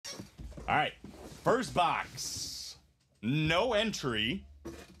All right. First box. No entry.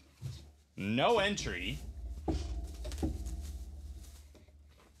 No entry.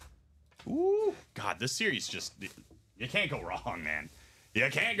 Ooh. God, this series just... You can't go wrong, man. You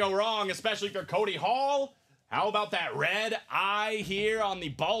can't go wrong, especially if you're Cody Hall. How about that red eye here on the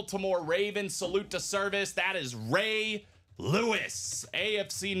Baltimore Ravens? Salute to service. That is Ray Lewis.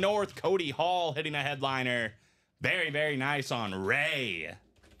 AFC North, Cody Hall hitting a headliner. Very, very nice on Ray.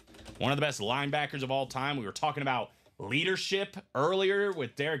 One of the best linebackers of all time. We were talking about leadership earlier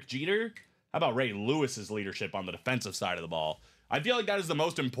with Derek Jeter. How about Ray Lewis's leadership on the defensive side of the ball? I feel like that is the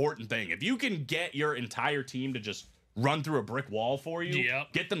most important thing. If you can get your entire team to just run through a brick wall for you,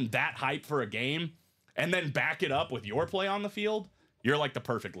 get them that hype for a game, and then back it up with your play on the field, you're like the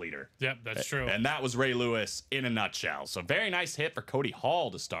perfect leader. Yep, that's true. And that was Ray Lewis in a nutshell. So very nice hit for Cody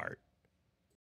Hall to start.